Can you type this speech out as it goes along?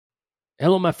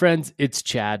Hello, my friends. It's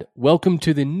Chad. Welcome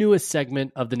to the newest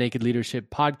segment of the Naked Leadership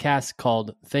podcast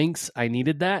called Thanks, I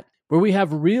Needed That, where we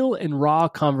have real and raw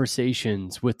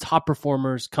conversations with top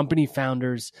performers, company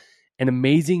founders, and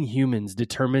amazing humans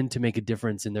determined to make a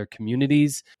difference in their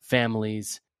communities,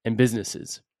 families, and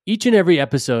businesses. Each and every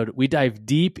episode, we dive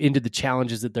deep into the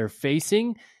challenges that they're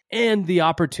facing and the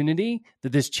opportunity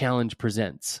that this challenge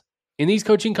presents. In these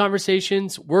coaching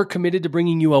conversations, we're committed to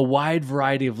bringing you a wide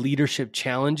variety of leadership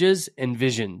challenges and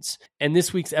visions. And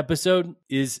this week's episode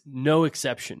is no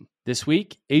exception. This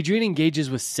week, Adrienne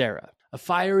engages with Sarah, a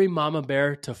fiery mama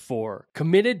bear to four,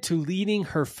 committed to leading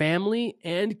her family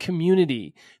and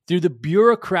community through the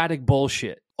bureaucratic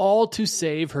bullshit, all to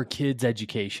save her kids'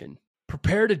 education.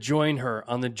 Prepare to join her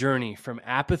on the journey from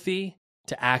apathy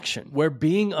to action, where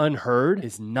being unheard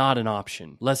is not an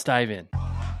option. Let's dive in.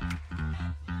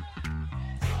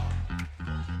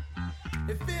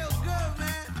 It feels good,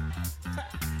 man.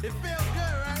 It feels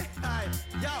good, right?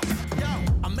 Yo,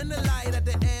 I'm in the light at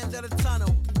the end of the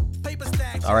tunnel. Paper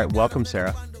stacks. All right, welcome,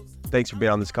 Sarah. Thanks for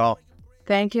being on this call.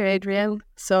 Thank you, Adrienne.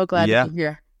 So glad to be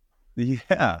here.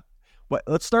 Yeah.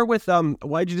 Let's start with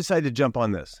why did you decide to jump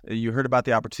on this? You heard about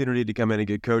the opportunity to come in and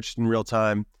get coached in real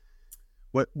time.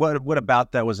 What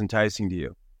about that was enticing to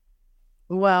you?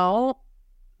 Well,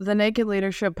 the Naked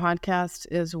Leadership podcast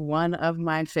is one of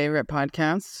my favorite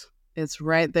podcasts. It's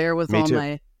right there with all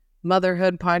my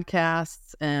motherhood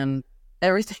podcasts and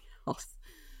everything else.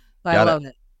 I love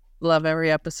it. Love every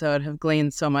episode. Have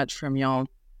gleaned so much from y'all.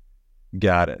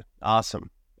 Got it. Awesome.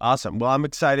 Well, I'm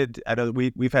excited. I know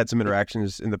we've had some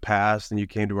interactions in the past, and you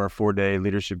came to our 4-day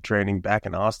leadership training back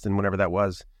in Austin, whenever that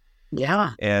was.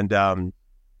 Yeah. And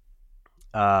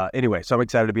anyway, so I'm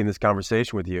excited to be in this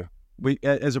conversation with you. We,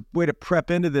 as a way to prep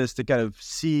into this, to kind of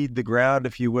seed the ground,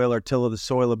 if you will, or till the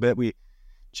soil a bit,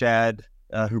 Chad,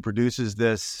 who produces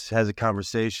this, has a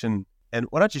conversation. And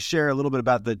why don't you share a little bit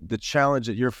about the challenge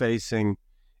that you're facing,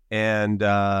 and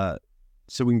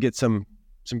so we can get some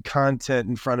content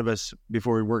in front of us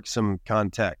before we work some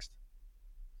context.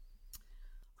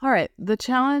 All right. The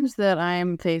challenge that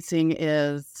I'm facing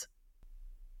is,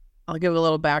 I'll give a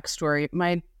little backstory.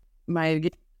 My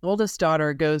oldest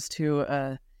daughter goes to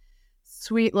a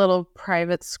sweet little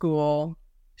private school.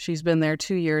 She's been there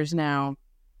 2 years now.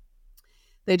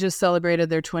 They just celebrated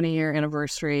their 20-year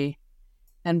anniversary.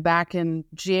 And back in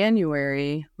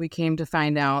January, we came to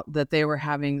find out that they were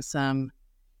having some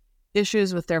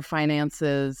issues with their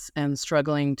finances and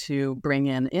struggling to bring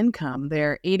in income.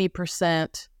 They're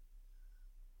 80%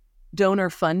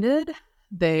 donor funded.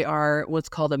 They are what's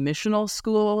called a missional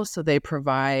school. So they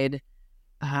provide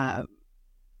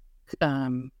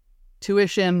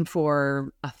tuition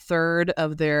for a third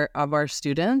of our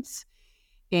students.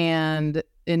 And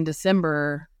in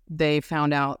December, they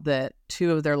found out that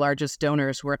 2 of their largest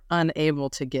donors were unable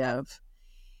to give.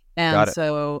 And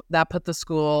so that put the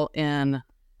school in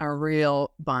a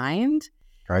real bind.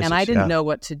 Crisis, and I didn't know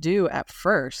what to do at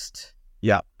first.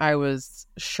 Yeah. I was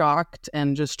shocked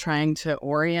and just trying to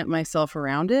orient myself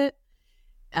around it.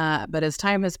 But as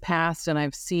time has passed and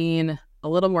I've seen a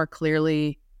little more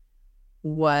clearly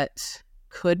what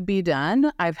could be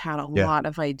done, I've had a lot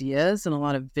of ideas and a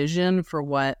lot of vision for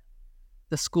what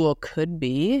the school could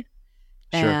be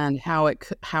and how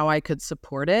I could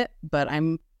support it. But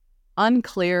I'm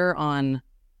unclear on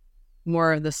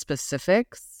more of the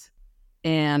specifics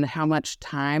and how much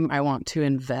time I want to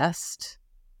invest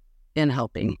in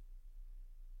helping.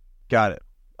 Got it.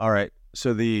 All right.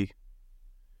 So the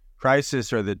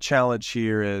crisis or the challenge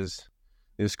here is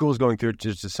the school's going through,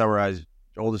 just to summarize,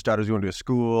 your oldest daughter's going to a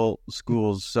school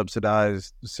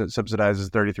subsidizes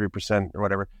 33% or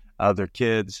whatever of their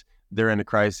kids. They're in a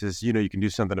crisis. You can do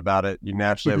something about it. You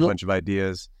naturally have a bunch of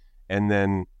ideas, and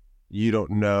then you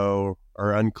don't know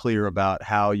or unclear about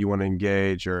how you want to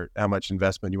engage or how much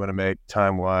investment you want to make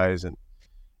time-wise.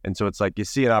 And so it's like you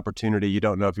see an opportunity. You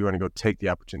don't know if you want to go take the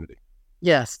opportunity.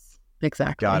 Yes,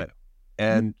 exactly. Got it.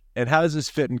 And how does this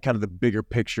fit in kind of the bigger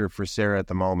picture for Sarah at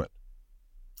the moment?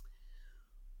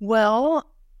 Well,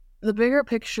 the bigger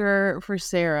picture for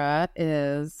Sarah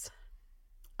is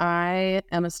I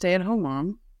am a stay-at-home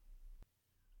mom.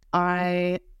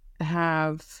 I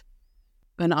have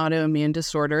an autoimmune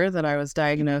disorder that I was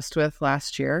diagnosed with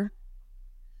last year.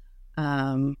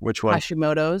 Which one?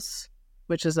 Hashimoto's,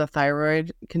 which is a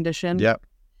thyroid condition. Yep.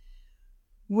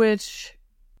 Which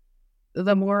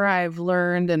the more I've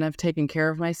learned and I've taken care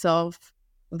of myself,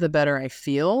 the better I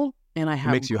feel. And I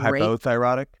have It makes you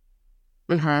hypothyrotic?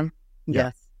 Mm-hmm. Yeah.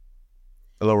 Yes.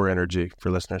 Lower energy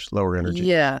for listeners. Lower energy.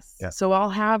 Yes. Yeah. So I'll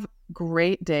have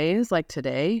great days like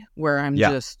today where I'm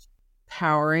just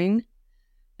powering.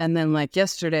 And then like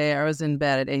yesterday, I was in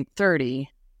bed at 8:30,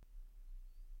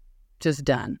 just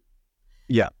done.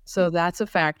 Yeah. So that's a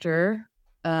factor.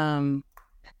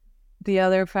 The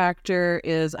other factor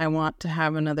is I want to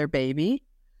have another baby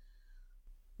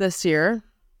this year.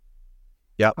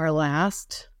 Yep. Our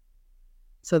last.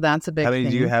 So that's a big How many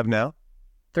thing. do you have now?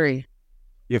 3.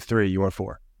 You have 3. You want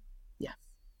 4. Yes.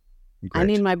 Great. I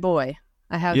need my boy.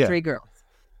 I have 3 girls.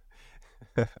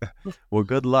 Well,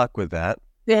 good luck with that.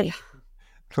 Yeah.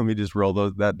 Let me just roll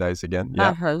that dice again.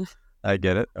 Yeah, I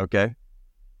get it. Okay.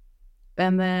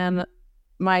 And then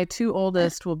my 2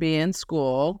 oldest will be in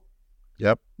school.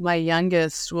 Yep. My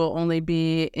youngest will only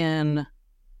be in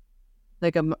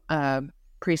like a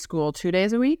preschool 2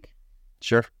 days a week.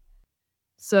 Sure.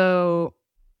 So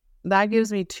that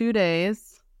gives me 2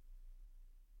 days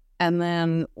and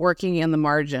then working in the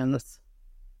margins.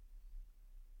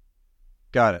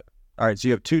 Got it. All right. So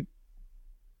you have two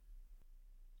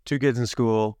kids in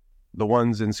school, the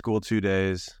one's in school 2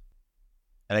 days.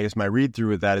 And I guess my read through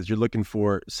with that is you're looking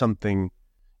for something.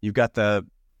 You've got the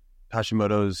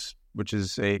Hashimoto's, which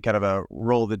is a kind of a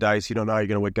roll of the dice. You don't know how you're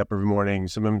going to wake up every morning.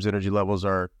 Sometimes energy levels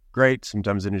are great.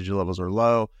 Sometimes energy levels are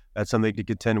low. That's something to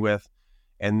contend with.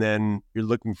 And then you're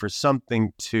looking for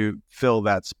something to fill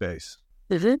that space.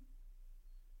 Mm-hmm.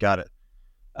 Got it.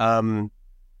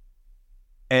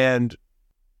 And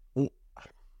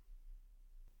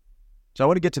so I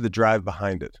want to get to the drive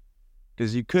behind it,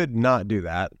 because you could not do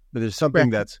that, but there's something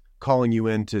that's calling you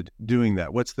into doing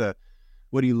that. What are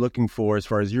you looking for as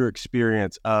far as your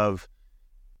experience of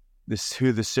this,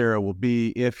 who the Sarah will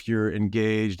be if you're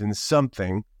engaged in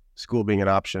something, school being an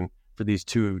option for these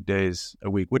 2 days a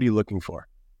week? What are you looking for?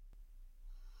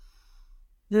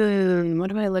 What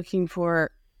am I looking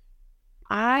for?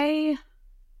 I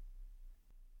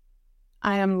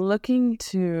am looking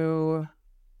to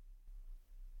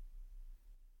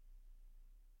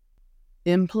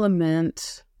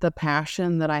implement the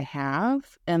passion that I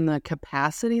have and the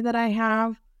capacity that I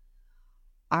have.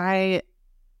 I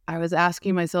was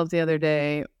asking myself the other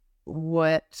day,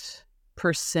 what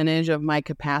percentage of my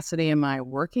capacity am I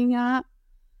working at?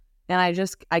 And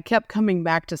I kept coming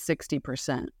back to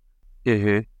 60%.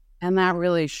 Mm-hmm. And that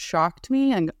really shocked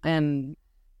me and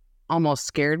almost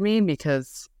scared me,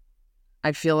 because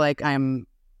I feel like I'm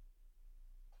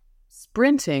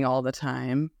sprinting all the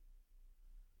time.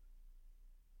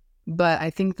 But I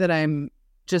think that I'm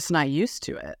just not used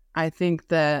to it. I think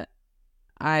that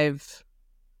I've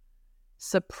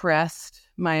suppressed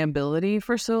my ability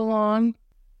for so long.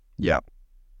 Yeah.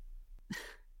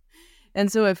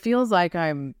 And so it feels like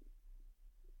I'm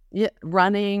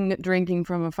running, drinking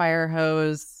from a fire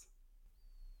hose,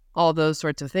 all those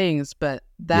sorts of things. But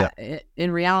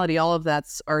in reality, all of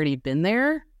that's already been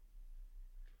there.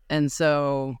 And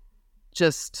so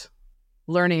just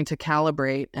learning to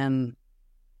calibrate and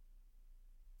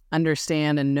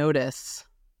understand and notice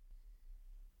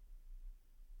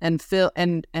and feel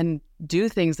and do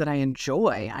things that I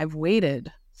enjoy. I've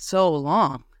waited so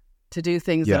long to do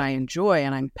things that I enjoy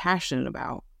and I'm passionate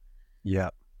about.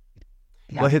 Yeah.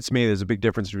 Well, it hits me. There's a big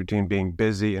difference between being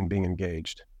busy and being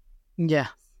engaged. Yeah.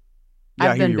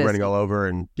 I hear you running all over,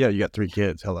 and you got 3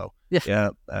 kids. Hello. Yeah.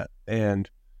 And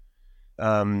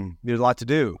there's a lot to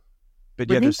do, but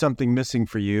there's something missing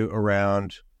for you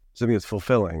around something that's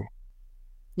fulfilling.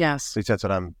 Yes. At least that's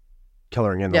what I'm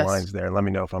coloring in the lines there. Let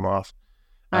me know if I'm off.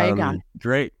 I got it.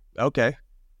 Great. Okay.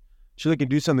 So they can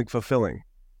do something fulfilling.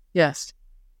 Yes.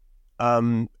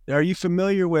 Are you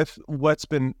familiar with what's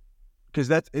been, because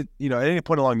that's it, at any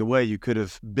point along the way, you could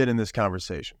have been in this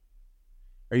conversation.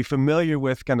 Are you familiar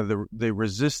with kind of the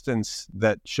resistance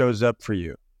that shows up for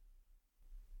you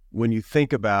when you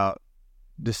think about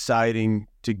deciding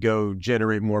to go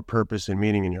generate more purpose and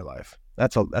meaning in your life?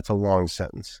 That's a long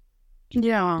sentence.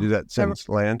 Yeah. Did that sentence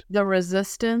land? The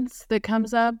resistance that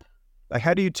comes up. Like,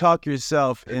 how do you talk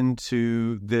yourself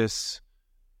into this?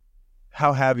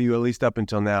 How have you, at least up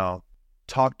until now,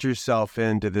 talked yourself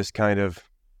into this kind of,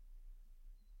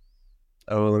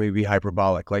 let me be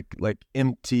hyperbolic, like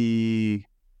empty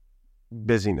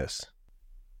busyness?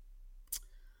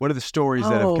 What are the stories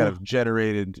that have kind of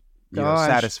generated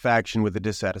satisfaction with the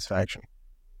dissatisfaction?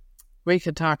 We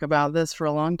could talk about this for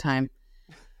a long time.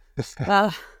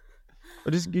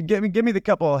 Just give me the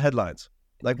couple of headlines.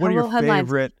 Like, what are your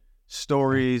favorite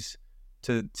stories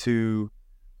to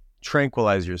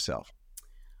tranquilize yourself?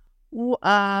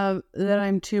 That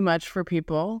I'm too much for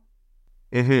people.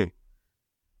 Mm-hmm.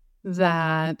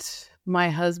 That my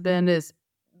husband is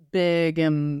big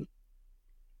and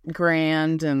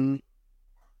grand and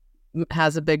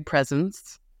has a big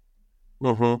presence.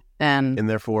 Mm-hmm. And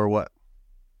therefore what?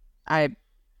 I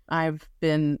I've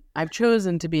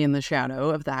chosen to be in the shadow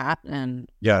of that, and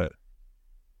Got it.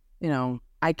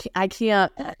 I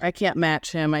can't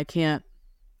match him. I can't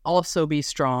also be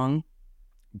strong.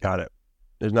 Got it.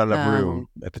 There's not enough room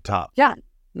at the top. Yeah,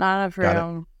 not enough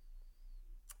Got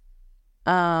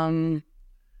room.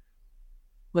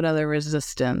 What other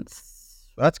resistance?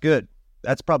 That's good.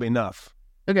 That's probably enough.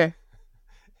 Okay.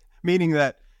 Meaning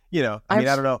that, I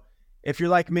don't know. If you're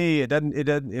like me, it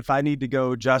doesn't, if I need to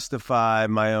go justify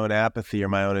my own apathy or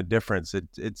my own indifference,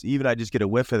 it's even, I just get a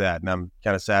whiff of that and I'm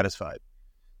kind of satisfied.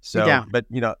 So, Yeah. but,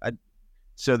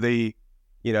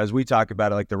 as we talk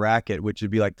about it, like the racket, which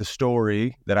would be like the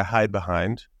story that I hide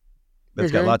behind,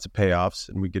 that's got lots of payoffs,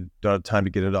 and we don't have time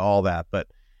to get into all that, but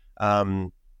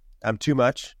I'm too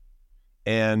much,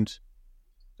 and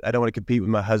I don't want to compete with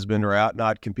my husband or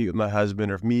not compete with my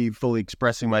husband, or if me fully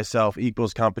expressing myself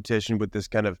equals competition with this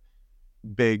kind of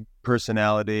big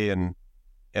personality, and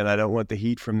I don't want the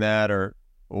heat from that,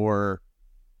 or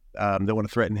don't want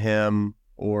to threaten him,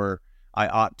 or I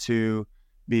ought to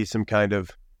be some kind of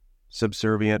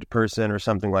subservient person or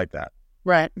something like that.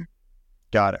 Right.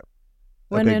 Got it.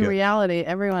 When Okay, in good. reality,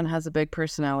 everyone has a big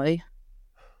personality.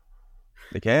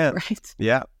 They can. Right.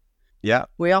 Yeah.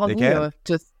 We all They do. can. It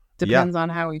just depends on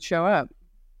how we show up.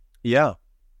 Yeah.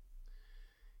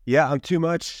 I'm too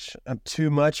much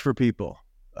for people.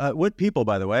 What people,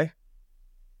 by the way?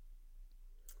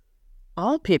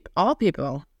 All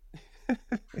people.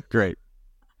 Great.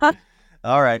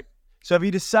 All right. So have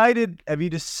you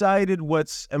decided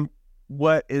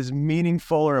what is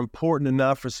meaningful or important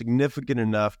enough or significant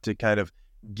enough to kind of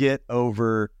get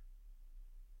over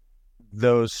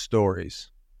those stories?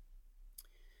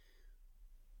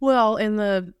 Well, in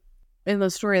the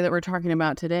story that we're talking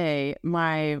about today,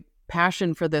 my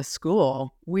passion for this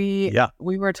school, we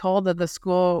were told that the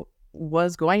school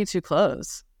was going to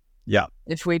close. Yeah.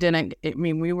 If we didn't,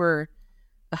 we were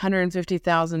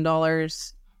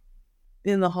 $150,000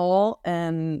 in the hole,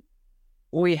 and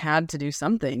we had to do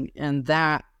something. And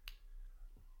that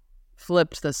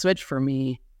flipped the switch for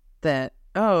me that,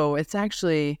 it's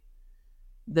actually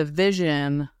the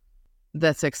vision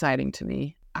that's exciting to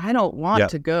me. I don't want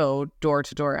to go door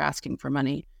to door asking for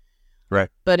money. Right.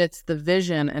 But it's the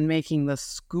vision and making the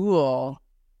school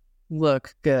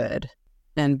look good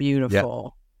and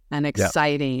beautiful and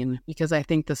exciting, because I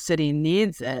think the city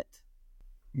needs it.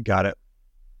 Got it.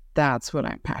 That's what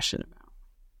I'm passionate about.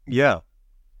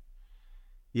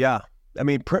 Yeah. I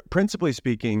mean, principally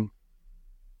speaking,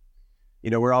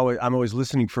 I'm always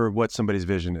listening for what somebody's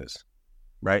vision is,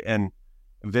 right? And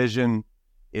vision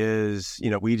is,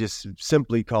 we just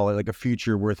simply call it like a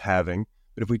future worth having.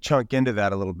 But if we chunk into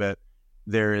that a little bit,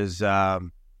 there's a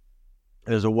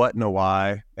what and a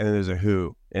why, and then there's a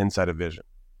who inside of vision.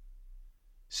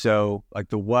 So like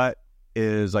the what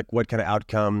is like what kind of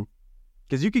outcome,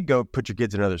 because you could go put your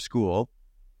kids in another school.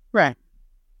 Right.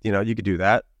 You could do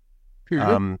that.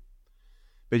 Mm-hmm.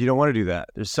 But you don't want to do that.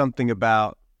 There's something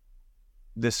about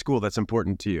this school that's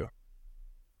important to you.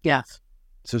 Yes.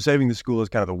 So saving the school is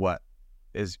kind of the what,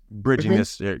 is bridging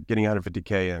this, getting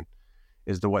 150K in,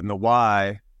 is the what. And the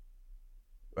why,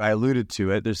 I alluded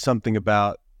to it. There's something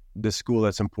about this school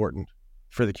that's important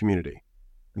for the community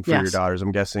and for your daughters.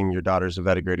 I'm guessing your daughters have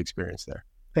had a great experience there.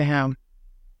 They have.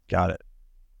 Got it.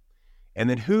 And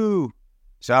then who,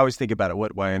 so I always think about it,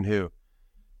 what, why, and who.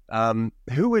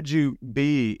 Who would you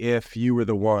be if you were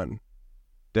the one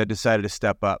that decided to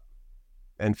step up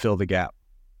and fill the gap?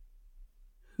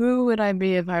 Who would I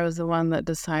be if I was the one that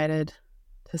decided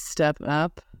to step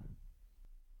up?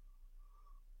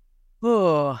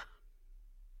 Oh,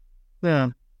 yeah.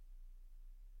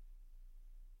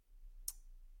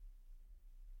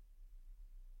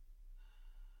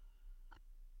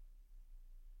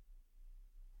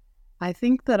 I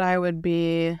think that I would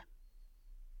be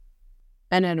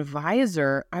an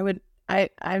advisor.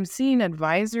 I'm seeing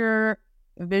advisor,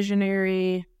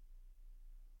 visionary.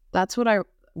 That's what I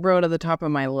wrote at the top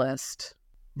of my list.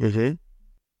 Mm-hmm.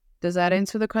 Does that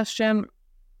answer the question?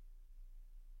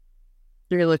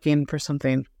 You're looking for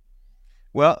something.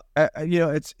 Well,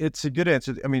 it's a good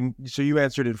answer. I mean, so you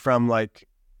answered it from like,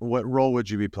 what role would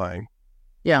you be playing?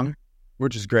 Yeah.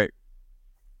 Which is great.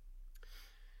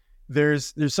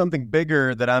 There's something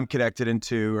bigger that I'm connected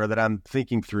into, or that I'm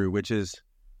thinking through, which is,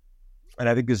 and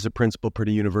I think this is a principle,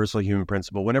 pretty universal human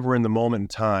principle. Whenever we're in the moment in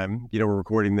time, we're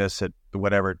recording this at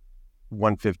whatever,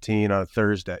 1:15 on a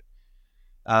Thursday,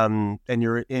 and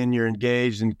you're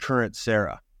engaged in current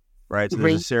Sarah, right? So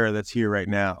there's a Sarah that's here right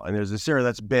now, and there's a Sarah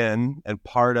that's been, and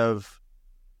part of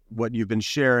what you've been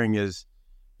sharing is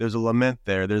there's a lament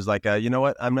there. There's like a, you know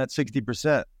what, I'm not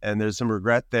 60%, and there's some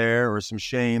regret there, or some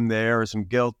shame there, or some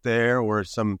guilt there, or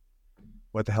some,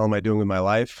 what the hell am I doing with my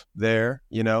life there,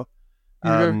 you know?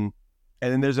 And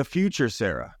then there's a future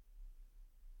Sarah,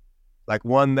 like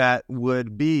one that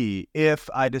would be if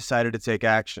I decided to take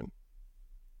action.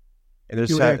 And there's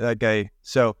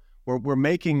so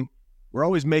we're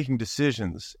always making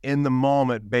decisions in the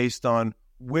moment based on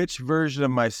which version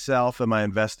of myself am I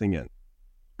investing in,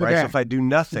 right? So if I do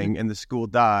nothing and the school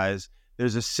dies,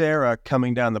 there's a Sarah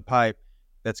coming down the pipe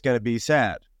that's going to be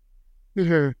sad.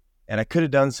 And I could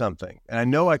have done something, and I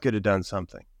know I could have done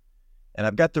something. And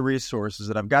I've got the resources,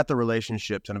 and I've got the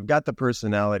relationships, and I've got the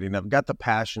personality, and I've got the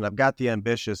passion, I've got the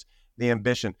ambition,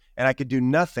 and I could do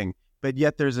nothing. But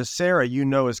yet there's a Sarah you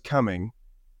know is coming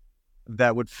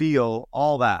that would feel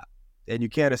all that, and you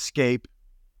can't escape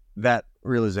that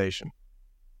realization.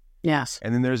 Yes.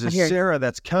 And then there's a Sarah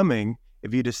that's coming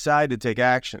if you decide to take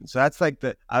action. So that's like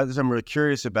I'm really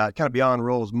curious about, kind of beyond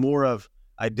roles, more of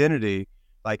identity.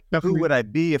 Like, who would I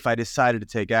be if I decided to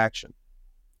take action?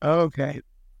 Okay.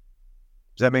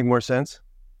 Does that make more sense?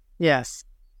 Yes.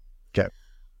 Okay.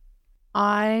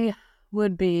 I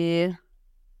would be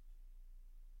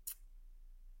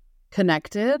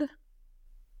connected.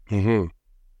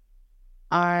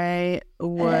 I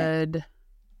would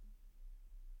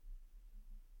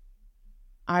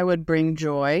bring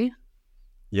joy.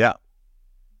 Yeah.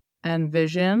 And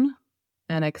vision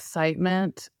and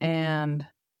excitement and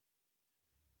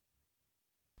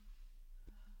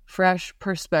fresh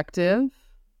perspective.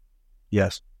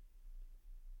 Yes.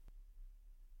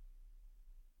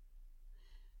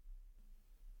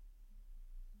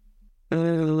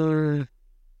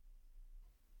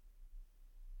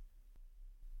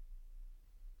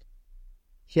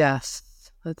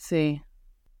 Yes. Let's see.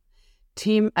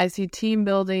 I see team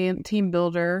building, team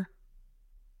builder.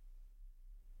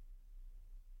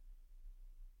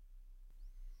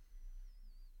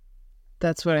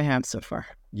 That's what I have so far.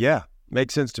 Yeah.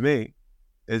 Makes sense to me.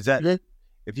 Is that,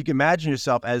 if you can imagine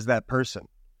yourself as that person,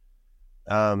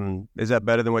 is that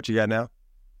better than what you got now?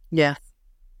 Yes.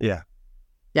 Yeah.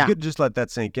 Yeah. You could just let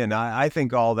that sink in. I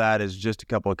think all that is just a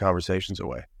couple of conversations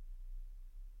away.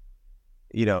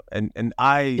 You know, and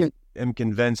I am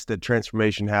convinced that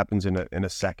transformation happens in a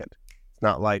second. It's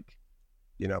not like,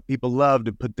 you know, people love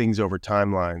to put things over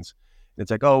timelines. It's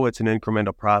like, oh, it's an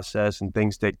incremental process and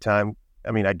things take time.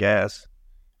 I mean, I guess.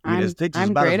 It takes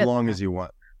about as long as you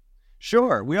want.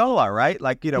 Sure, we all are, right?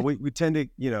 Like, you know, we tend to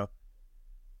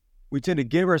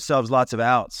give ourselves lots of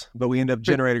outs, but we end up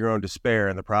generating our own despair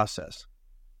in the process.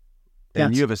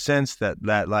 And you have a sense that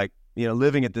like, you know,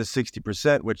 living at this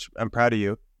 60%, which I'm proud of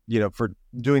you, you know, for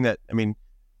doing that. I mean,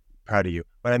 proud of you.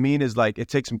 What I mean is, like, it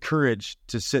takes some courage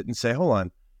to sit and say, hold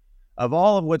on, of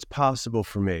all of what's possible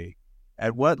for me,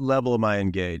 at what level am I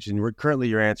engaged? And currently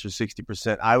your answer is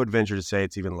 60%. I would venture to say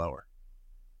it's even lower.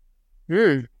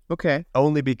 Okay.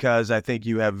 Only because I think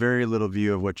you have very little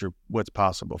view of what's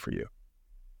possible for you.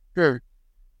 Sure.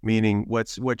 Meaning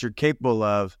what you're capable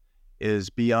of is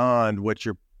beyond what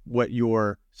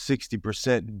your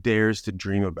 60% dares to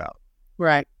dream about.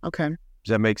 Right. Okay.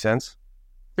 Does that make sense?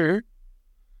 Sure.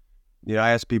 You know,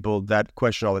 I ask people that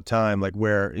question all the time, like,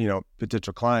 where, you know,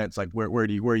 potential clients, like, where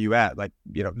are you at? Like,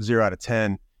 you know, 0 out of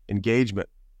 10 engagement.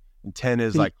 And 10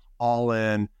 is like all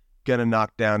in, gonna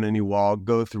knock down any wall,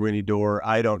 go through any door.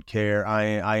 I don't care.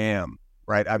 I am,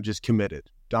 right? I'm just committed.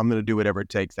 I'm going to do whatever it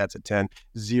takes. That's a 10.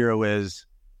 0 is,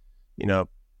 you know,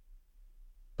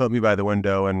 put me by the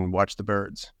window and watch the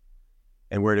birds.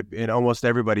 And almost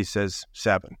everybody says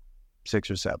 7,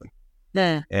 6 or 7.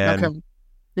 Yeah. And okay.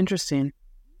 Interesting.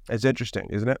 It's interesting,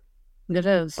 isn't it? It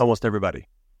is. Almost everybody.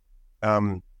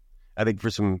 I think for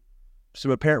some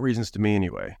apparent reasons to me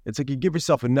anyway, it's like you give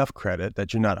yourself enough credit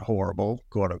that you're not horrible,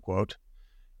 quote unquote.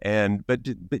 But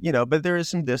you know, but there is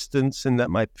some distance, and that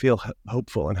might feel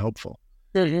hopeful and helpful.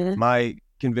 Mm-hmm. My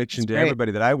conviction to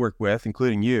everybody that I work with,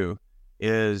 including you,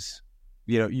 is,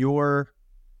 you know, you're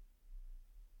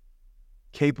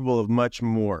capable of much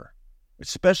more,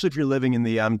 especially if you're living in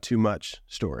the I'm too much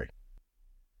story.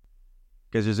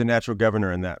 Because there's a natural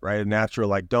governor in that, right? A natural,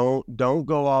 like, don't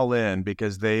go all in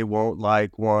because they won't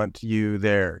want you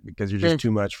there because you're just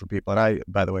too much for people. And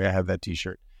by the way, I have that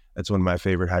t-shirt. That's one of my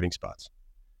favorite hiding spots.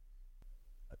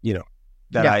 You know,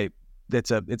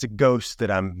 it's a ghost that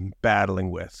I'm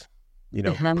battling with, you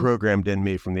know, programmed in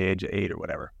me from the age of 8 or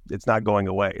whatever. It's not going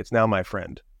away. It's now my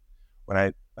friend.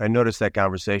 When I notice that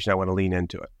conversation, I want to lean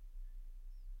into it.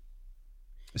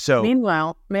 So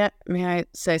meanwhile, may I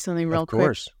say something real quick? Of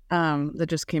course. That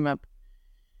just came up.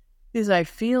 Is I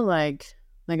feel like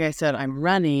I said, I'm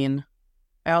running.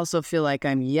 I also feel like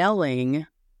I'm yelling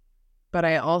but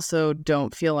I also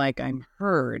don't feel like I'm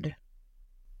heard.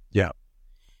 Yeah.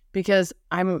 Because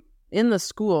I'm in the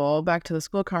school, back to the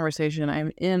school conversation,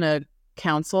 I'm in a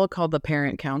council called the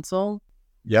Parent Council.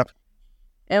 Yep.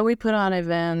 And we put on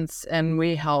events and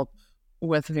we help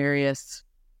with various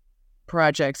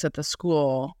projects at the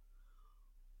school.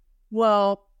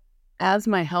 Well, as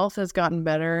my health has gotten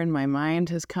better and my mind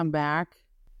has come back,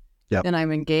 Yep. and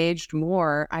I'm engaged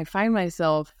more, I find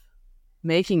myself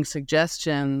making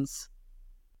suggestions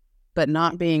but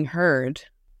not being heard.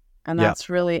 And Yeah. that's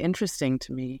really interesting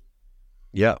to me.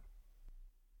 Yeah.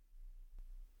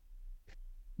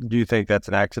 Do you think that's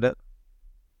an accident?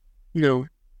 No.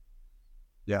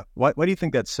 Yeah. Why do you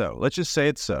think that's so? Let's just say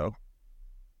it's so.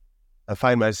 I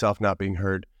find myself not being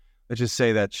heard. Let's just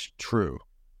say that's true.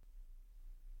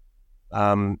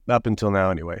 Up until now,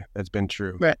 anyway, that's been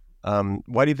true. Right.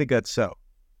 Why do you think that's so?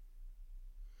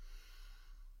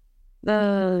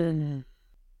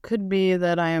 Could be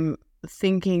that I am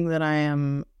thinking that I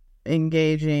am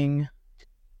engaging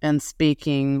and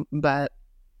speaking, but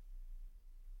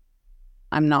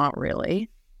I'm not really.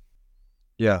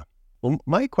 Yeah. Well,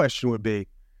 my question would be,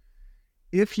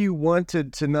 if you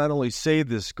wanted to not only save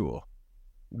this school,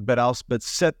 but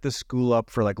set the school up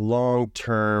for like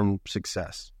long-term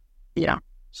success. Yeah.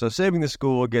 So saving the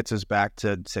school gets us back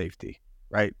to safety,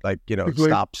 right? Like, it Mhm.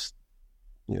 stops,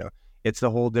 it's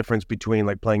the whole difference between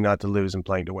like playing not to lose and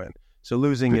playing to win. So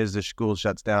losing is the school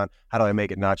shuts down. How do I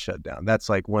make it not shut down? That's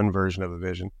like one version of a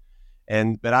vision.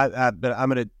 But I'm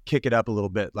going to kick it up a little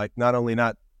bit. Like not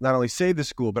only save the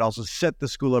school, but also set the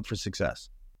school up for success.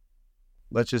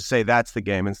 Let's just say that's the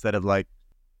game instead of like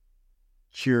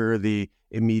cure the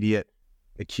immediate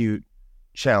acute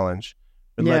challenge.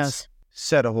 But let's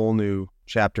set a whole new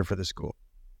chapter for the school.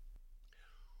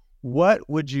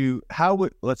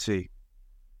 Let's see.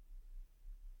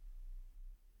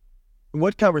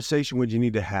 What conversation would you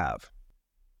need to have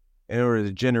in order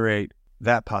to generate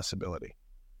that possibility?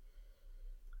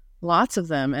 Lots of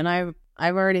them. And I've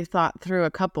already thought through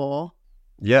a couple.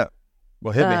 Yeah.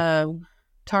 Well, hit me.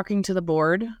 Talking to the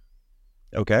board.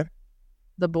 Okay.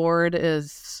 The board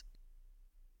is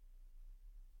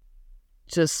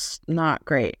just not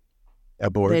great. A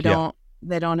board, They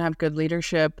don't have good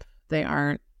leadership. They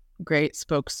aren't great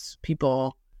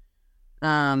spokespeople.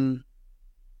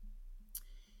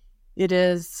 It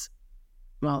is,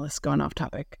 well, this is going off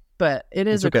topic, but it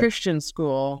is It's okay. a Christian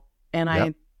school, and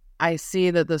Yep. I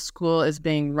see that the school is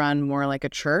being run more like a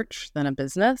church than a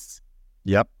business.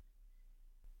 Yep.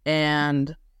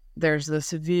 And there's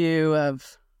this view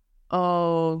of,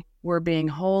 oh, we're being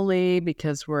holy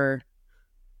because we're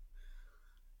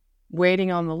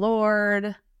waiting on the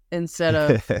Lord instead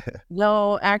of,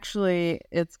 no, actually,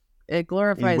 it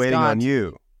glorifies He's waiting God. on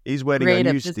you. He's waiting Great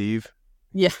on you, at this- Steve.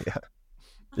 Yeah. Yeah.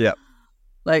 Yeah.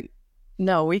 Like,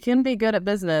 no, we can be good at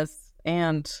business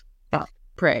and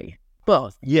pray.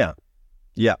 Both. Yeah.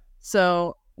 Yeah.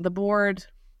 So the board,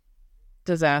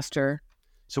 disaster.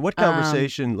 So what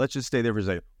conversation, let's just stay there for a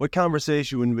second. What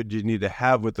conversation would you need to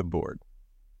have with the board?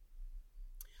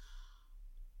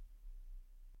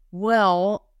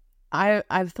 Well,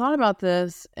 I've thought about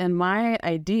this, and my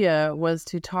idea was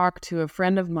to talk to a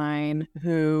friend of mine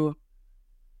who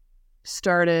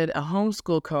started a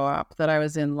homeschool co-op that I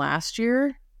was in last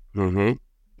year. Mm-hmm.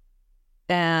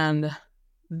 And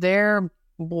their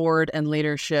board and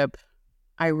leadership,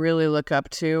 I really look up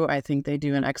to. I think they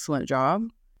do an excellent job.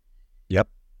 Yep.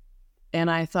 And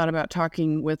I thought about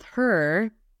talking with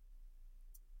her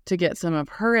to get some of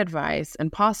her advice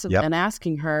and and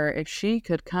asking her if she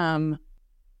could come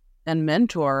and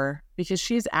mentor, because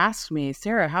she's asked me,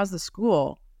 Sarah, how's the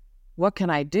school? What can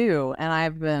I do? And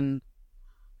I've been,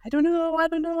 I don't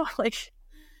know. Like,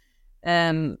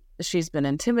 and she's been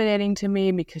intimidating to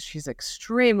me because she's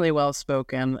extremely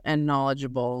well-spoken and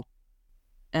knowledgeable.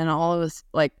 And all of us,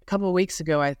 like a couple of weeks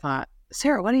ago, I thought,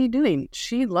 Sarah, what are you doing?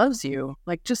 She loves you.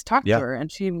 Like, just talk to her,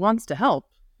 and she wants to help.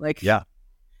 Like, Yeah.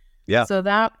 So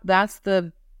that's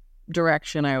the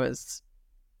direction I was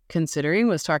considering,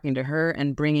 was talking to her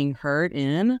and bringing her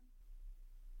in,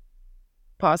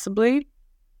 possibly.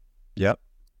 Yep.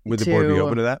 Would the board be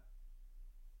open to that?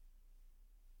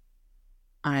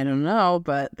 I don't know,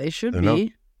 but they should Don't know.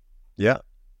 be. Yeah.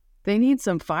 They need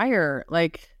some fire.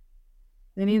 Like,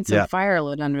 they need some fire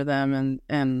lit under them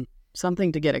and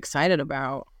something to get excited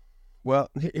about. Well,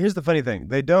 here's the funny thing.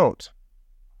 They don't.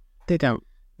 They don't.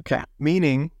 Okay.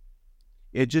 Meaning,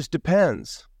 it just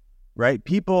depends, right?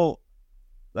 People,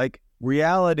 like,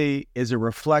 reality is a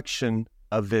reflection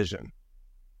of vision.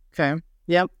 Okay.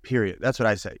 Yep. Period. That's what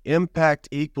I say. Impact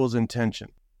equals intention.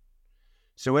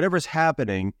 So whatever's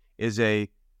happening is a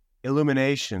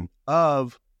illumination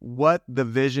of what the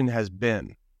vision has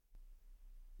been.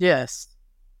 Yes.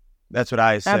 That's what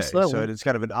I say. Absolutely. So it's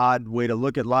kind of an odd way to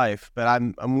look at life, but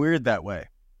I'm weird that way.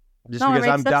 Just No, it because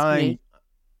makes I'm sense to dying. me.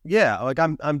 Yeah, like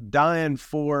I'm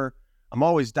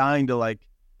always dying to like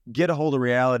get a hold of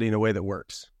reality in a way that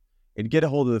works and get a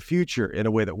hold of the future in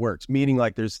a way that works, meaning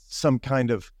like there's some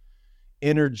kind of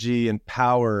energy and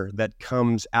power that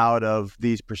comes out of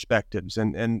these perspectives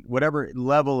and whatever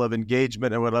level of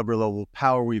engagement and whatever level of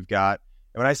power we've got.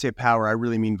 And when I say power, I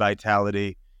really mean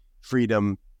vitality,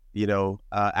 freedom,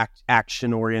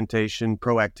 action orientation,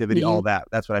 proactivity, all that.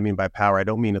 That's what I mean by power. I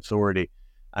don't mean authority.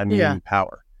 I mean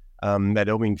power. I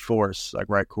don't mean force, like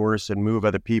right course and move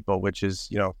other people, which is,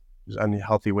 there's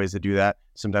unhealthy ways to do that.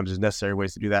 Sometimes there's necessary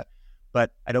ways to do that.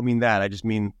 But I don't mean that. I just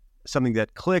mean something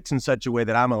that clicks in such a way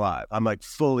that I'm alive. I'm like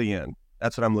fully in.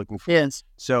 That's what I'm looking for. Yes.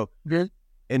 So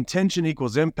intention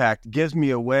equals impact gives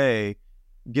me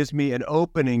an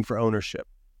opening for ownership.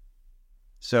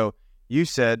 So you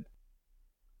said,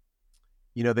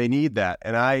 they need that.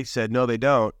 And I said, no, they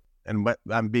don't. And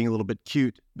I'm being a little bit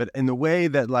cute, but in the way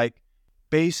that like,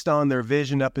 based on their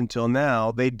vision up until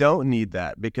now, they don't need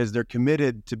that because they're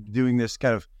committed to doing this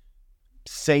kind of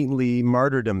saintly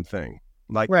martyrdom thing.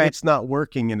 Like It's not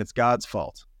working and it's God's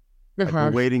fault. Like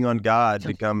we're waiting on God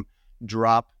to come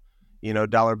drop,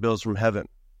 dollar bills from heaven.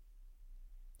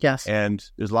 Yes. And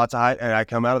there's lots of and I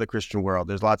come out of the Christian world.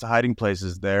 There's lots of hiding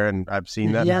places there, and I've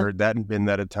seen that and heard that and been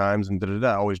that at times, and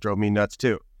always drove me nuts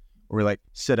too. Where we like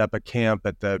set up a camp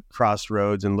at the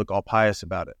crossroads and look all pious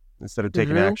about it instead of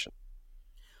taking action.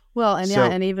 Well, and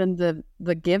and even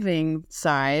the giving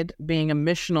side, being a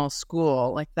missional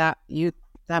school like that,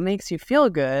 that makes you feel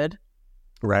good,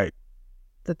 right?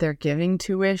 That they're giving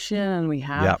tuition, and we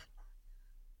have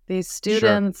these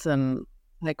students, and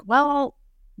like, well,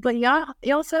 but you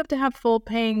also have to have full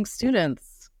paying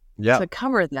students to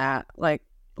cover that. Like,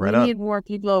 we need more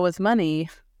people with money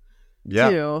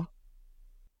too.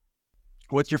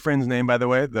 What's your friend's name, by the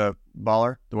way? The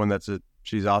baller, the one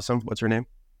she's awesome. What's her name?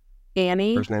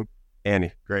 Annie. First name?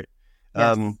 Annie. Great.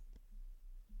 Yes.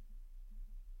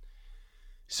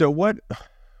 So what...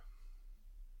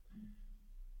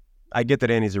 I get that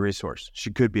Annie's a resource.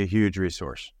 She could be a huge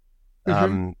resource.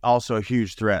 Also a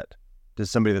huge threat to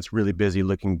somebody that's really busy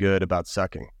looking good about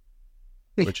sucking,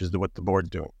 which is what the board's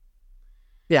doing.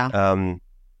 Yeah.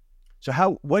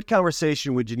 So what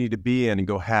conversation would you need to be in and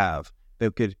go have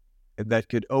that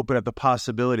could open up the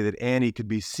possibility that Annie could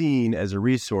be seen as a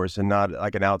resource and not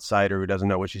like an outsider who doesn't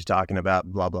know what she's talking about,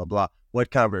 blah, blah, blah. What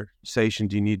conversation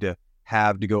do you need to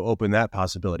have to go open that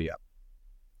possibility up?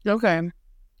 Okay.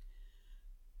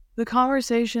 The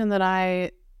conversation that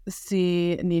I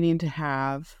see needing to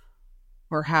have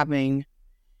or having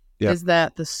is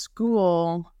that the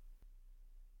school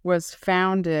was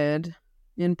founded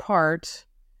in part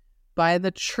by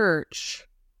the church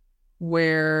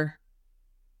where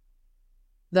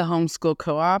the homeschool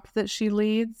co-op that she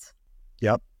leads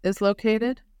is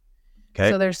located. Okay.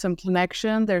 So there's some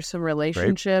connection, there's some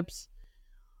relationships.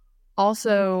 Great.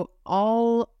 Also,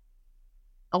 all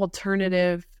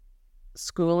alternative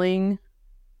schooling,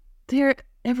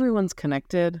 everyone's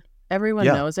connected. Everyone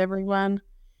knows everyone.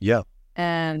 Yeah.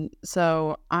 And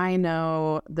so I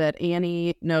know that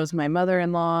Annie knows my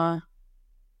mother-in-law.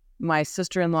 My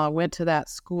sister-in-law went to that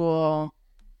school.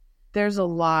 There's a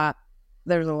lot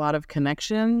of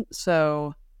connection.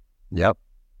 So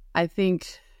I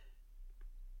think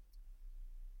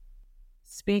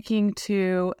speaking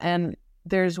to, and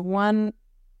there's one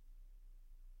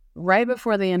right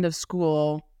before the end of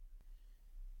school,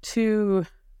 two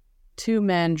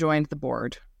men joined the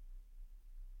board.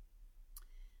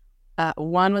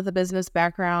 One with a business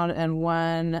background and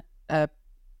one, I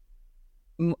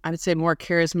would say, more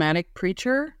charismatic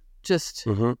preacher. Just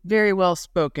very well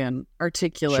spoken,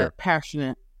 articulate,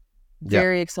 passionate,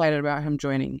 very excited about him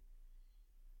joining.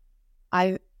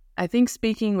 I think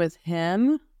speaking with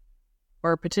him,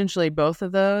 or potentially both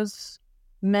of those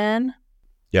men,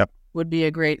 would be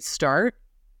a great start.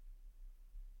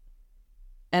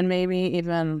 And maybe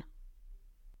even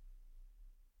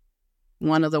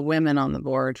one of the women on the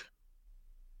board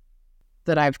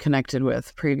that I've connected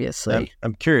with previously.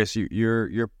 I'm curious.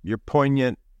 You're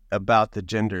poignant about the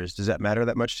genders. Does that matter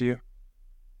that much to you?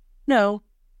 No.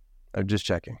 I'm just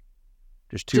checking.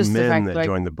 There's two men that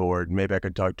joined the board. Maybe I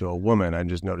could talk to a woman. I'm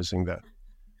just noticing that.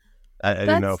 I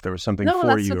didn't know if there was something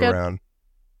for you around.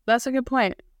 That's a good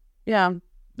point. Yeah.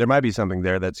 There might be something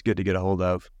there that's good to get a hold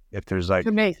of if there's like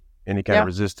any kind of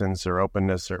resistance or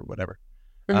openness or whatever.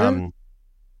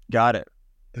 Got it.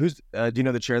 Who's? Do you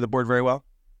know the chair of the board very well?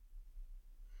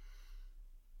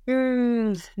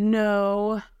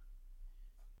 No.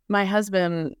 My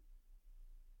husband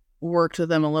worked with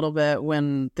them a little bit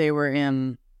when they were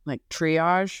in like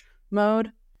triage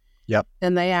mode. Yep.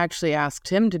 And they actually asked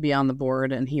him to be on the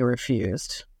board and he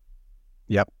refused.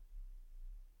 Yep.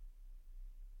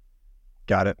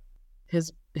 Got it.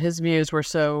 His views were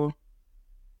so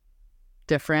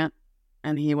different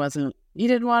and he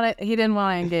didn't want to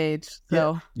engage.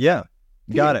 So Yeah.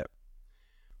 Got it.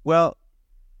 Well,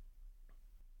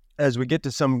 as we get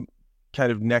to some kind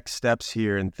of next steps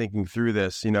here and thinking through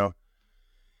this,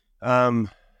 the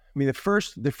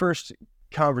first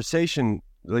conversation,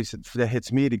 at least that hits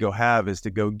me to go have, is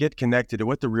to go get connected to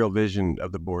what the real vision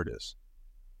of the board is.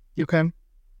 Okay.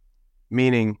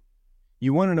 Meaning,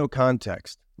 you want to know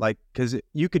context, like, because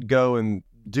you could go and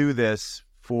do this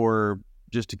for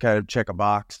just to kind of check a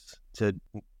box to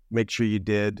make sure you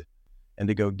did, and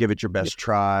to go give it your best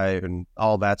try and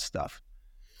all that stuff.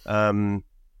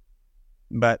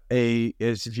 But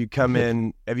is if you come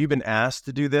in, have you been asked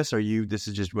to do this, or this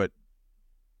is just what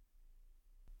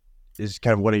is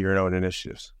kind of one of your own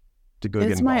initiatives to go get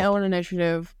involved? It's my own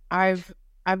initiative. I've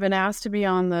been asked to be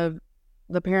on the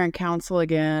parent council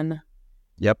again.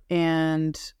 Yep.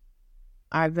 And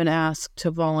I've been asked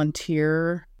to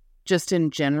volunteer just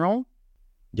in general.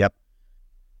 Yep.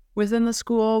 Within the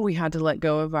school, we had to let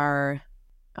go of our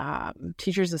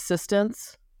teachers'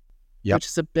 assistants, Yep. which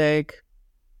is a big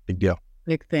deal.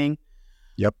 Big thing.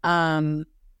 Yep. And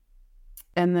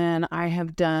then I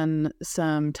have done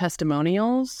some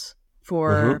testimonials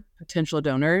for potential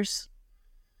donors.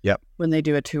 Yep. When they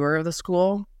do a tour of the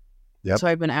school. Yep. So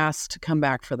I've been asked to come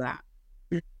back for that.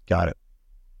 Got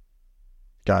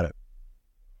it.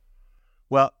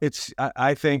 Well,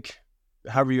 I think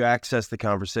however you access the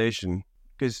conversation,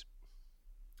 because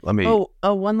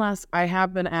one last, I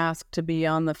have been asked to be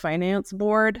on the finance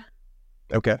board.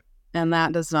 Okay. And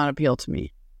that does not appeal to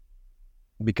me.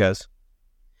 Because?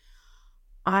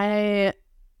 I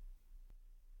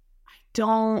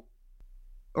don't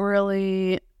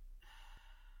really,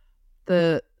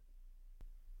 the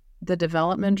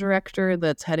development director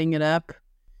that's heading it up,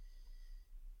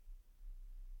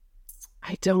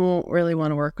 I don't really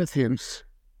want to work with him.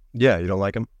 Yeah, you don't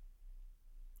like him?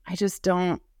 I just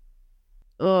don't.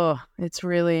 Oh, it's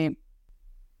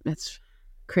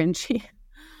cringy.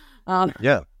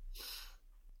 Yeah.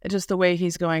 Just the way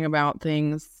he's going about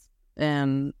things.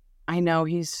 And I know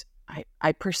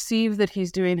I perceive that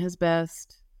he's doing his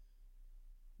best,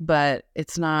 but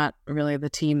it's not really the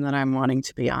team that I'm wanting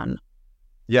to be on.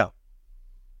 Yeah.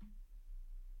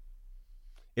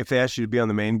 If they asked you to be on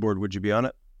the main board, would you be on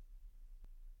it?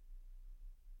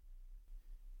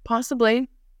 Possibly.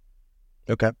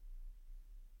 Okay.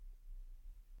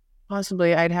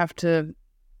 Possibly. I'd have to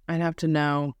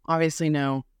obviously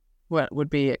know what would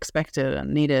be expected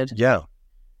and needed. Yeah.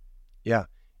 Yeah.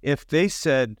 If they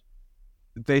said,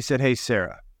 hey,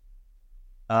 Sarah,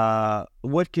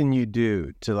 what can you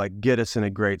do to like get us in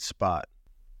a great spot?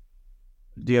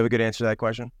 Do you have a good answer to that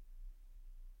question?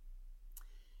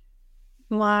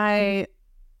 My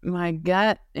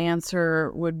gut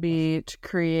answer would be to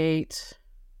create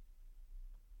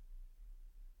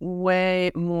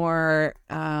way more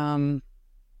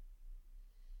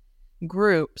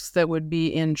groups that would be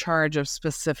in charge of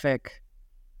specific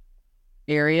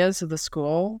areas of the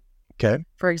school. Okay.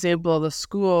 For example, the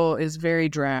school is very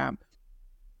drab.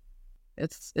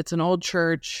 It's an old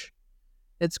church.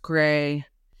 It's gray.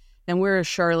 And we're a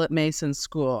Charlotte Mason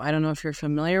school. I don't know if you're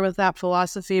familiar with that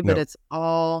philosophy, but It's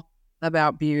all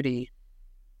about beauty.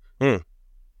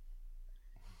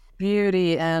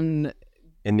 Beauty and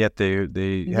yet they have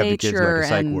the kids like a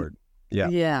psych ward. Yeah.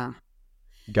 Yeah.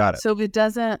 Got it. So if it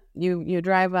doesn't, you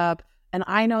drive up, and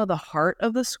I know the heart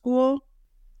of the school.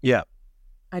 Yeah.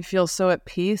 I feel so at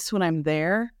peace when I'm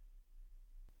there.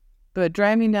 But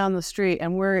driving down the street,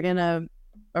 and we're in a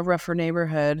rougher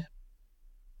neighborhood.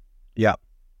 Yeah.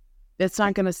 It's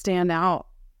not going to stand out.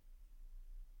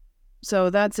 So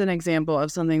that's an example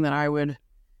of something that I would,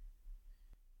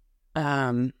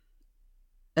 an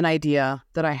idea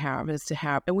that I have is to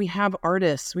have, and we have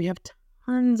artists. We have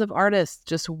tons of artists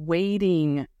just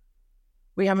waiting.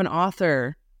 We have an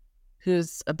author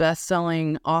who's a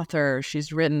best-selling author.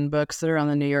 She's written books that are on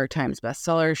the New York Times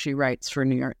bestseller. She writes for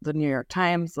the New York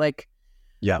Times. Like,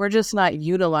 yeah, we're just not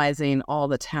utilizing all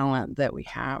the talent that we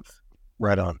have.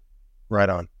 Right on.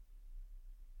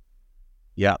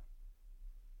 Yeah.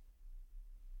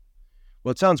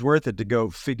 Well, it sounds worth it to go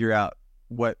figure out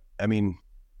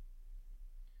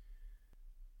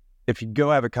if you go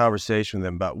have a conversation with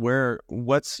them about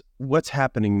what's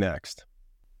happening next.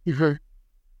 Mm-hmm.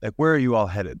 Like, where are you all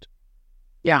headed?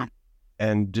 Yeah.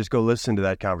 And just go listen to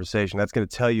that conversation. That's going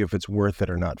to tell you if it's worth it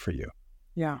or not for you.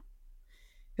 Yeah.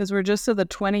 Because we're just to the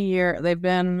 20-year, they've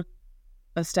been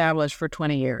established for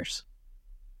 20 years,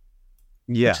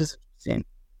 Yeah. which is interesting.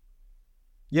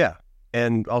 Yeah.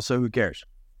 And also, who cares?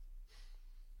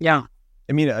 Yeah.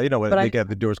 I mean, But they got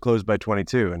the doors closed by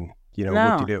 22 and,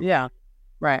 no, whoop-de-doo. yeah,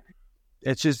 right.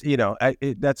 It's just,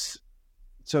 that's,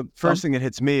 so first thing that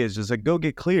hits me is just like, go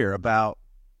get clear about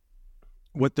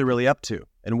what they're really up to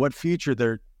and what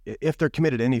future if they're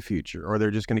committed to any future, or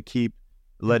they're just going to keep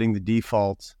letting the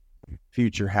default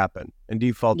future happen. And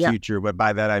default future, but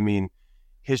by that I mean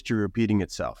history repeating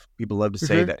itself. People love to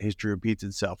say that history repeats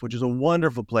itself, which is a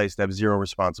wonderful place to have zero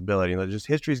responsibility. Just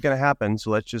history's going to happen,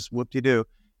 so let's just whoop-de-doo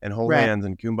and hold hands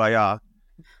and kumbaya.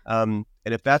 And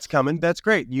if that's coming, that's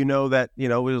great.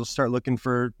 We'll start looking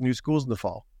for new schools in the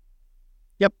fall.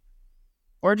 Yep.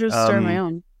 Or just start my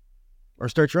own. Or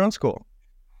start your own school.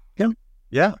 Yeah.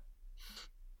 Yeah.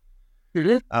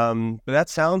 But that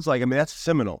sounds like, that's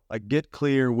seminal. Like, get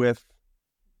clear with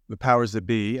the powers that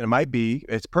be. And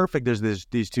it's perfect. There's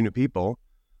these two new people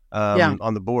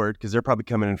on the board, because they're probably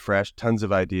coming in fresh, tons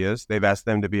of ideas. They've asked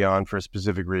them to be on for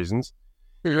specific reasons.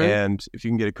 And if you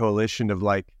can get a coalition of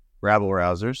like rabble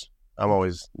rousers, I'm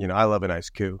always, I love a nice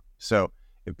coup. So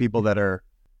if people that are,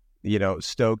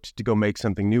 stoked to go make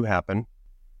something new happen.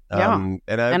 And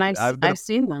I've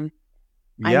seen them.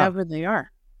 Yeah. I know who they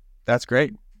are. That's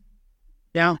great.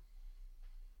 Yeah.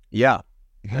 Yeah.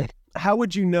 How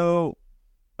would you know?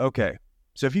 Okay.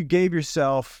 So if you gave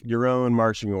yourself your own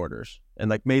marching orders and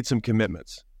like made some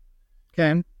commitments,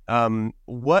 okay,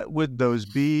 what would those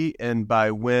be, and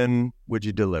by when would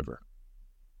you deliver?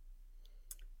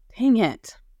 Dang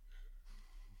it.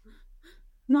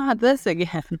 Not this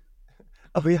again.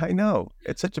 Oh, yeah, I know.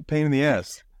 It's such a pain in the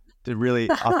ass to really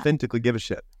authentically give a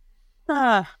shit.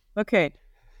 Okay.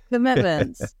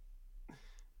 Commitments.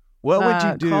 What would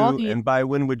you do, and by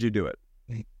when would you do it?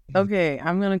 Okay,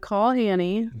 I'm going to call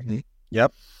Annie.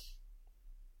 Yep.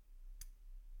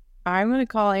 I'm going to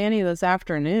call Annie this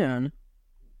afternoon.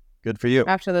 Good for you.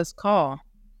 After this call.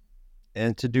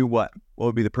 And to do what? What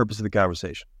would be the purpose of the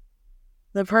conversation?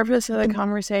 The purpose of the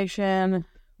conversation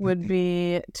would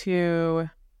be to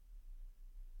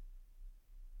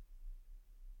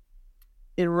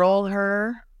enroll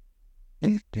her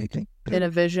in a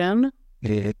vision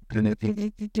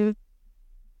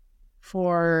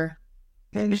for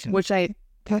which I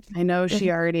know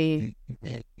she already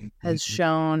has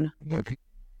shown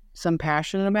some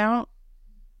passion about.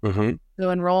 Mm-hmm. So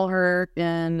enroll her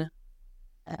in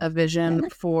a vision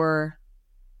for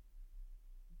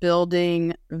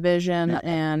building vision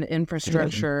and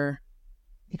infrastructure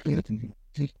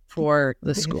for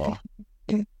the school.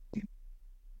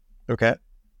 Okay.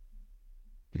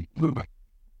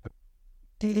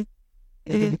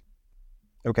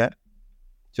 Okay.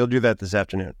 So you'll do that this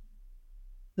afternoon.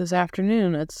 This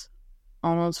afternoon, it's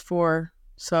almost 4.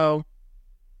 So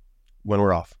when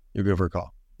we're off, you'll give her a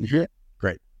call. Yeah.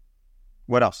 Great.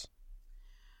 What else?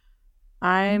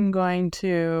 I'm going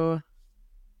to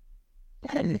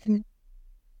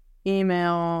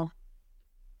email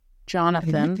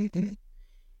Jonathan.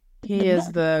 He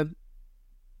is the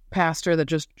pastor that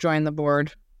just joined the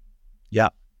board. Yeah.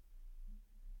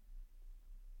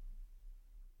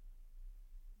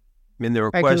 And the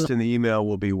request in the email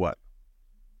will be what?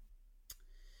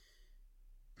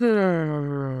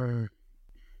 The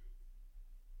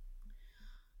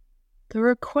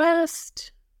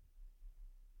request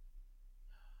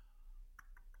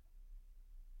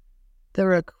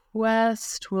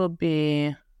will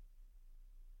be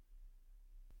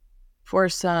for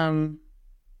some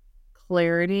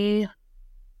clarity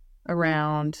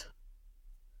around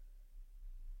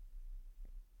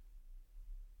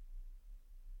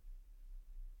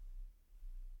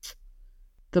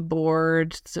the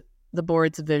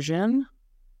board's vision.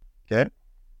 Okay.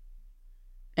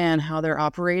 And how they're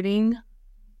operating,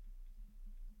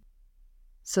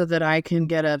 so that I can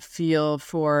get a feel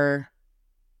for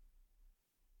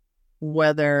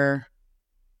whether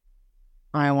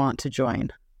I want to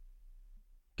join.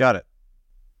 Got it.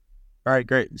 All right,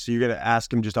 great. So you're going to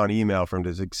ask him just on email for him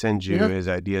to send you his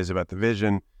ideas about the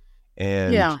vision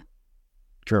and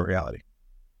current reality.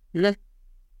 Yeah.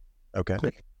 Okay.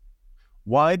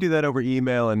 Why do that over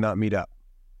email and not meet up?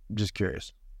 I'm just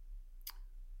curious.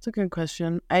 It's a good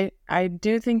question. I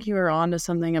do think you were onto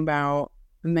something about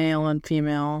male and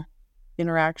female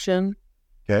interaction.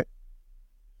 Okay.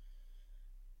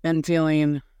 And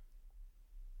feeling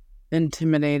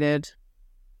intimidated.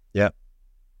 Yeah.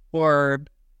 Or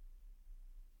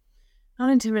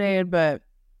not intimidated, but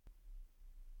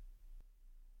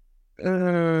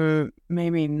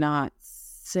maybe not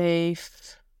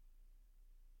safe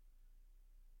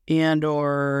and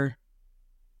or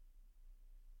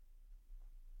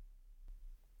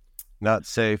Not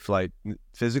safe, like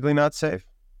physically not safe.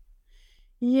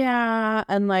 yeah,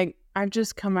 and like I've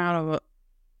just come out of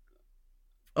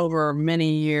over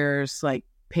many years like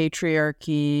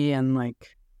patriarchy and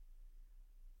like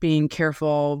being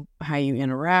careful how you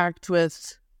interact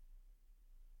with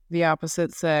the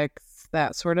opposite sex,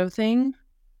 that sort of thing.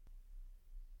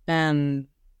 And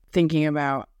thinking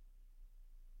about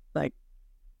like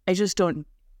I just don't,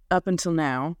 up until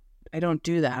now, I don't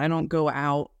do that. I don't go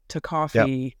out to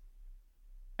coffee.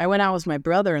 I went out with my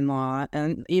brother-in-law,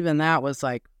 and even that was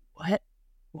like,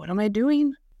 what am I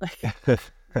doing? Like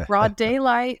broad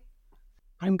daylight.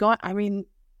 I'm going, I mean,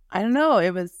 I don't know.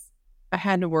 I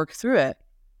had to work through it.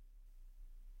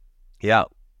 Yeah.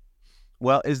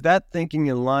 Well, is that thinking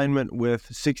in alignment with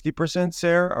 60%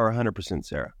 Sarah or 100%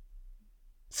 Sarah?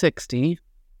 60.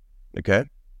 Okay.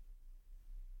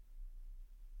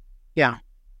 Yeah.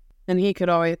 And he could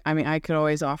always, I mean, I could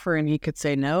always offer and he could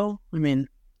say no. I mean,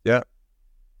 Yeah.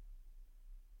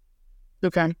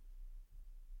 okay.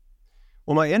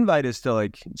 Well, my invite is to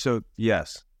like, so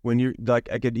yes, when you're like,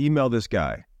 I could email this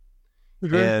guy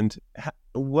Mm-hmm. and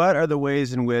what are the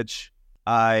ways in which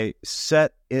I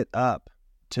set it up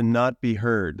to not be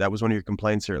heard? That was one of your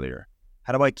complaints earlier.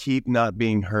 How do I keep not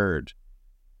being heard?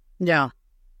 Yeah.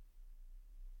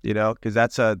 You know, because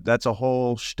that's a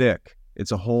whole shtick.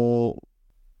 It's a whole,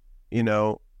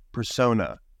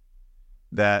 persona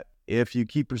that if you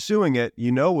keep pursuing it,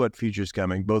 you know what future's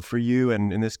coming, both for you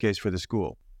and in this case for the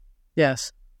school.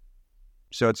 Yes.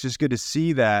 So it's just good to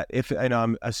see that. If I know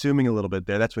I'm assuming a little bit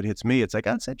there, that's what hits me. It's like,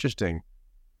 oh, that's interesting.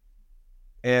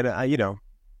 And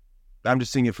I'm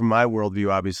just seeing it from my worldview,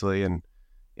 obviously, and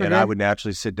I would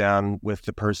naturally sit down with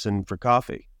the person for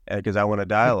coffee because I want a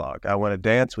dialogue. I want to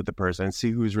dance with the person and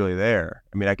see who's really there.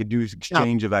 I mean, I could do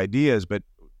exchange of ideas, but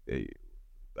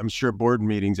I'm sure board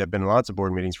meetings, I've been in lots of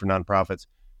board meetings for nonprofits.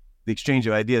 The exchange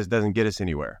of ideas doesn't get us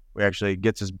anywhere. It actually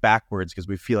gets us backwards because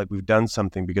we feel like we've done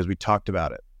something because we talked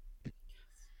about it.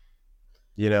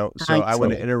 So I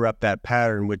want to interrupt that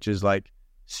pattern, which is like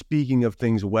speaking of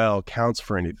things well counts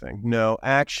for anything. No,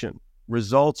 action.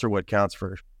 Results are what counts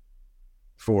for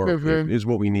is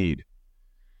what we need.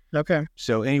 Okay.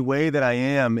 So any way that I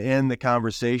am in the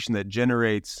conversation that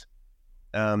generates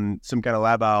some kind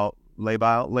of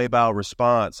labile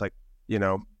response, like,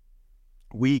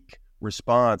 weak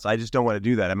response, I just don't want to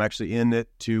do that. I'm actually in it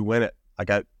to win it. Like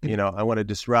I want to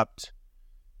disrupt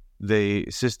the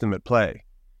system at play.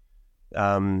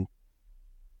 That's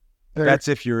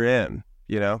if you're in,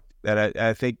 that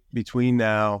I think between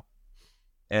now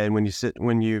and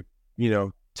when you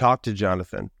talk to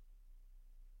Jonathan,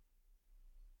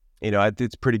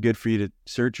 it's pretty good for you to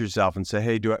search yourself and say,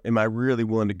 hey, am I really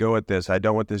willing to go at this? I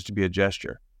don't want this to be a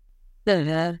gesture.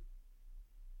 Yeah.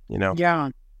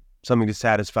 Something to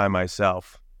satisfy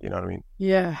myself. You know what I mean?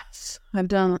 Yes. I've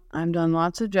done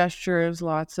lots of gestures,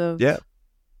 lots of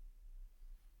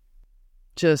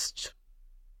just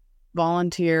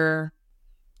volunteer.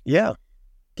 Yeah.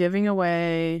 Giving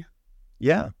away.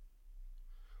 Yeah.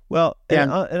 Well,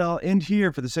 and I'll end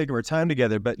here for the sake of our time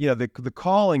together. But the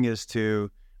calling is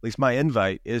to, at least my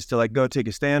invite is to like go take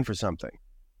a stand for something.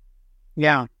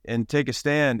 Yeah. And take a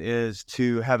stand is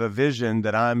to have a vision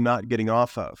that I'm not getting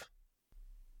off of.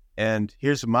 And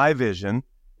here's my vision,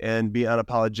 and be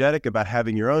unapologetic about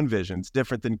having your own vision. It's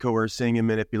different than coercing and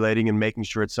manipulating and making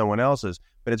sure it's someone else's.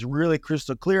 But it's really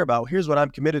crystal clear about here's what I'm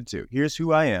committed to. Here's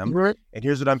who I am, and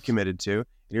here's what I'm committed to. And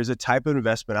here's a type of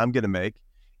investment I'm going to make.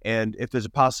 And if there's a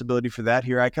possibility for that,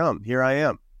 here I come. Here I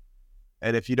am.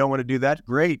 And if you don't want to do that,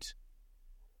 great.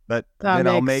 But then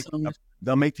I'll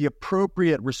make the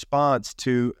appropriate response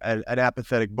to an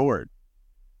apathetic board.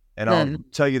 And I'll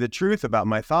tell you the truth about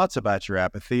my thoughts about your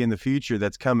apathy and the future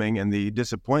that's coming and the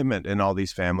disappointment in all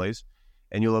these families.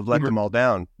 And you'll have let them all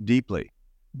down deeply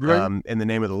in the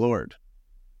name of the Lord.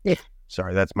 Yeah.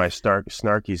 Sorry, that's my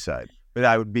snarky side. But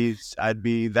I'd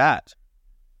be that.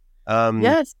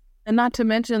 Yes. And not to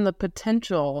mention the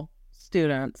potential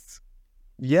students.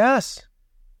 Yes.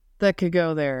 That could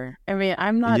go there. I mean,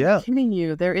 I'm not kidding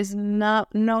you. There is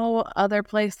no other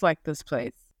place like this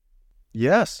place.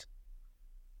 Yes.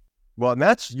 Well,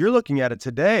 and you're looking at it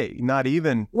today, not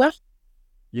even,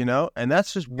 and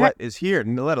that's just what is here,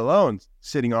 let alone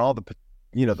sitting on all the,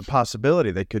 the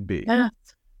possibility that could be. Yes.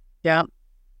 Yeah.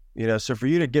 So for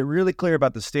you to get really clear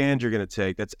about the stand you're going to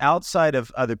take, that's outside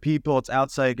of other people, it's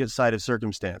outside of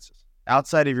circumstances,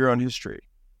 outside of your own history,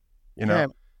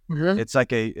 it's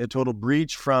like a total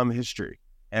breach from history.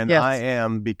 And I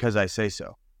am because I say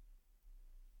so.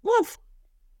 Woof.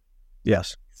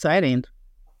 Yes. Exciting.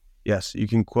 Yes, you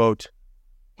can quote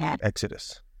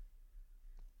Exodus.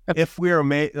 If we are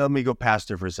made, let me go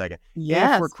pastor for a second.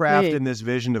 Yes, if we're crafting please. this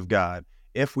vision of God,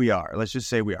 if we are, let's just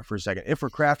say we are for a second. If we're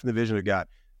crafting the vision of God,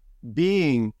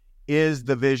 being is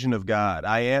the vision of God.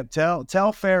 I am.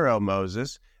 Tell Pharaoh,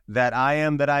 Moses, that I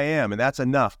am, and that's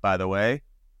enough. By the way,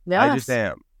 Yes. I just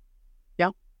am. Yeah.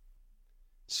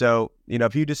 So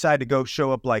if you decide to go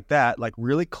show up like that, like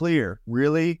really clear,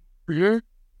 really. Mm-hmm.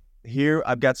 Here,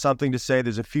 I've got something to say.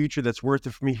 There's a future that's worth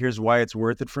it for me. Here's why it's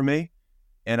worth it for me.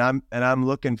 And I'm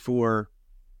looking for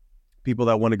people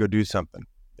that want to go do something.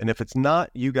 And if it's not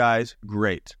you guys,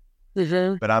 great.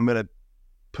 Mm-hmm. But I'm going to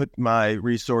put my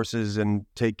resources and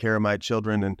take care of my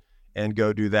children and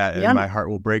go do that. Yeah. And my heart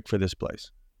will break for this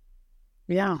place.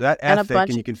 Yeah. So that And a ethic, bunch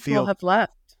and you of can people feel have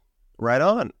left. right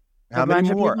on. How A many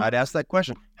bunch of more? people- I'd ask that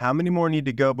question. How many more need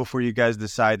to go before you guys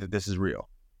decide that this is real?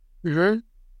 Mm-hmm.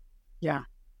 Yeah.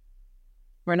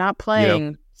 We're not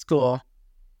playing school.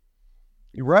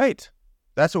 You're right.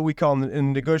 That's what we call in the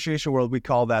negotiation world, we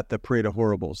call that the parade of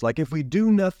horribles. Like if we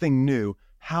do nothing new,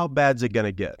 how bad's it going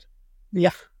to get?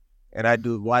 Yeah. And I'd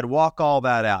walk all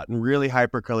that out in really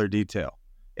hypercolor detail,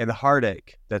 and the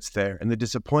heartache that's there, and the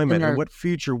disappointment, and what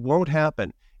future won't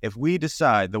happen if we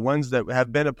decide, the ones that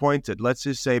have been appointed, let's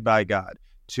just say by God,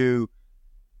 to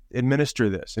administer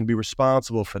this and be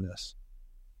responsible for this.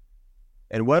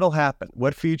 And what'll happen?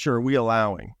 What future are we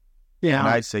allowing? Yeah. And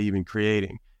I'd say even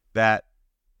creating that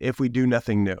if we do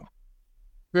nothing new.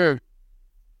 Mm.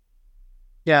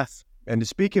 Yes. And to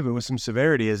speak of it with some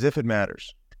severity as if it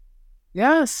matters.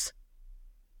 Yes.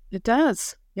 It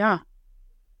does. Yeah.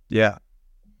 Yeah.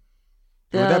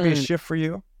 Would that be a shift for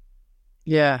you?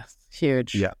 Yeah.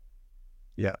 Huge. Yeah.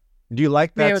 Yeah. Do you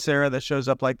like that, Yeah. Sarah, that shows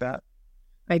up like that?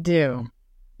 I do.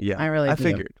 Yeah. I really I do.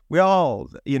 figured. We all,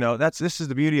 this is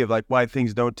the beauty of like why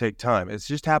things don't take time. It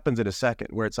just happens in a second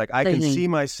where it's like I can Mhm. see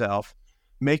myself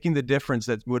making the difference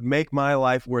that would make my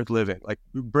life worth living, like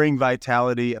bring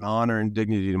vitality and honor and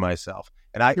dignity to myself.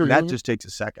 And that Mhm. just takes a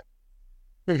second.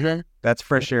 Mm-hmm. That's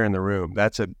fresh air in the room.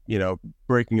 That's a,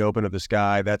 breaking open of the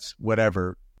sky. That's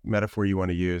whatever metaphor you want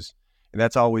to use. And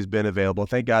that's always been available.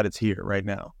 Thank God it's here right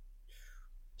now.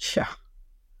 Yeah.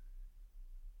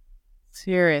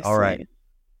 Seriously. All right.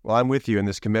 Well, I'm with you in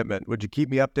this commitment. Would you keep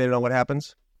me updated on what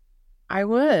happens? I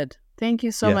would. Thank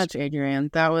you so Yes. much, Adrian.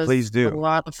 That was Please do. a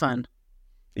lot of fun.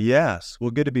 Yes.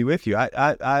 Well, good to be with you.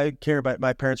 I care about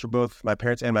my parents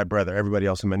and my brother, everybody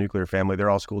else in my nuclear family. They're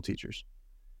all school teachers.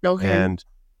 Okay.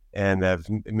 And have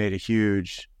made a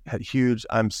huge,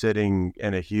 I'm sitting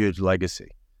in a huge legacy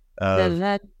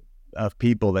of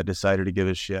people that decided to give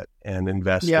a shit and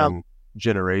invest in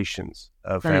generations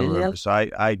of family members. So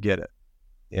I get it.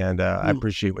 And I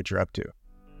appreciate what you're up to.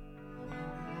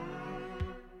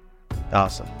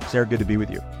 Awesome. Sarah, good to be with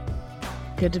you.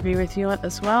 Good to be with you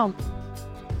as well.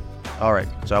 All right.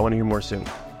 So I want to hear more soon.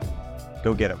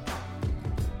 Go get them.